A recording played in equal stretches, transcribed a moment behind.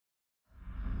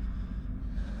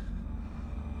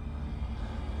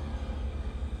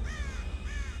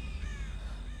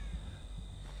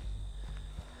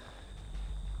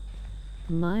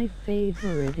My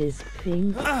favorite is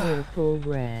pink, purple,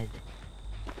 red.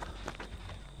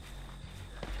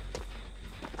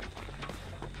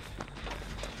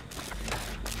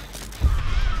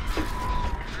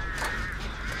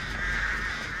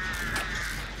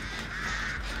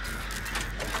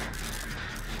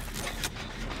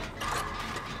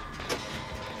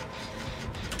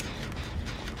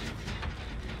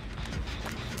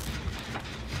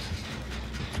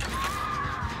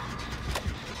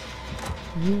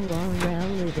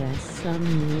 URL it as some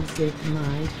music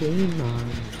my game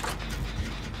on.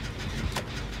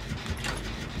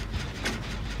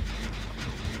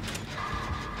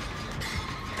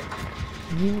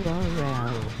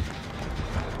 URL.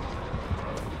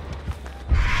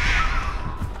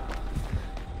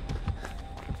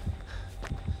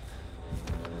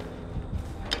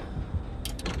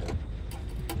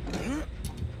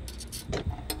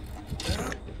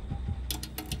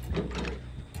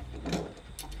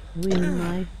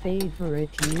 My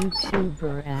favorite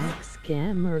YouTuber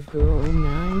Scammer Girl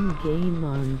 9 game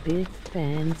on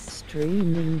Bitfans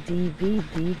streaming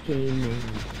DVD gaming.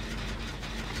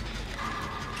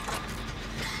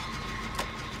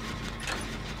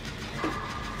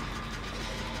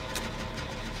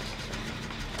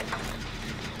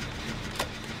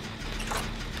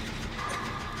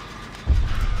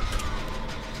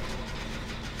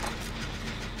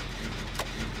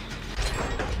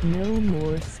 No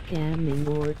more scamming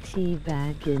or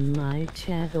teabag in my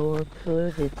chat or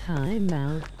put a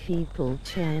timeout. People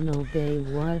channel they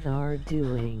what are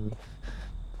doing.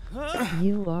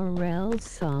 URL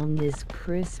song is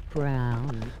Chris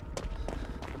Brown.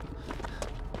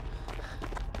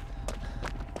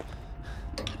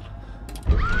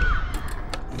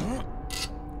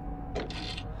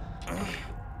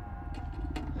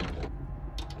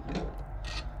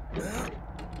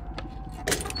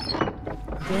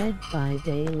 Dead by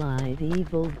Daylight,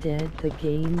 Evil Dead the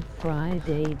game,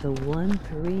 Friday the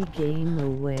 1-3 game,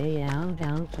 Away Out,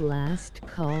 Outlast,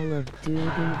 Call of Duty,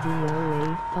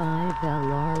 DOA 5,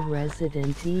 LR,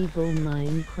 Resident Evil,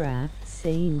 Minecraft,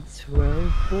 Saints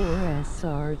Row 4,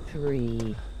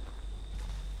 SR3.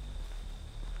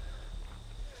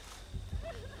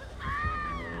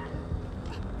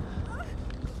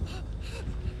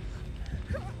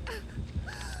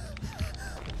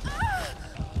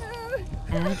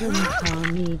 Adam,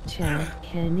 Tommy, Chad,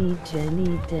 Kenny,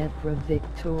 Jenny, Deborah,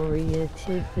 Victoria,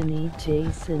 Tiffany,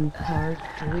 Jason, Part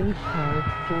 3, Part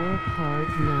 4, Part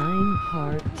 9,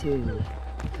 Part 2.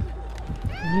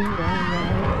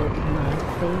 URL with my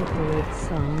favorite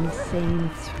song,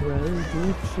 Saints Row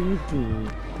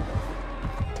DTD.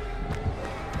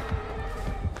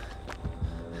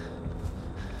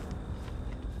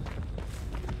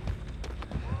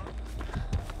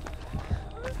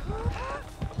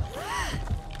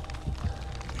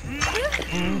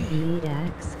 Add me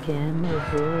Scammer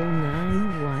Girl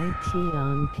 9YT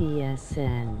on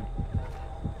PSN.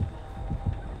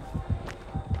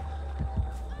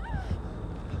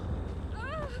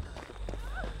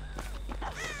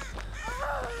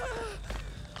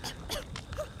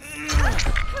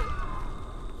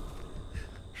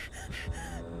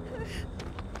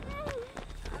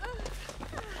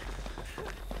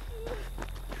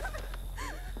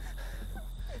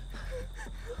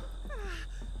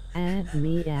 Add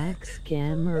me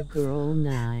Scammer Girl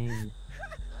 9.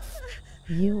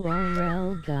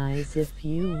 URL guys if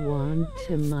you want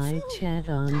to my chat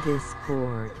on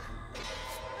Discord.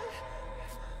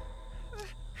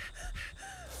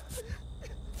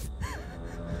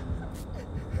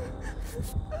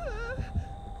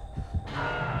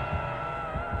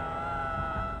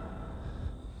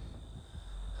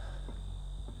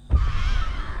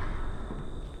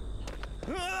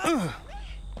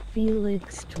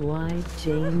 Felix Dwight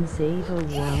James Ada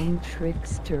Wong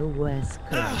Trickster Wesco.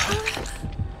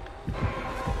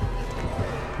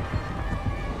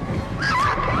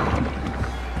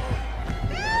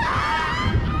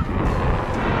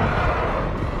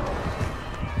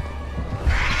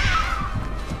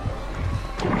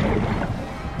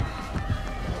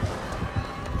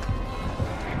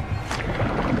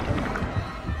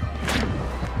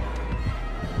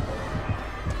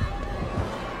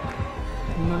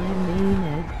 My main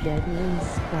Ed Gedley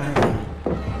Scotty.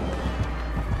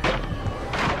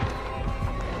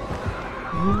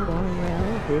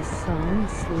 URL this song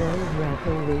Slow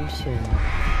Revolution.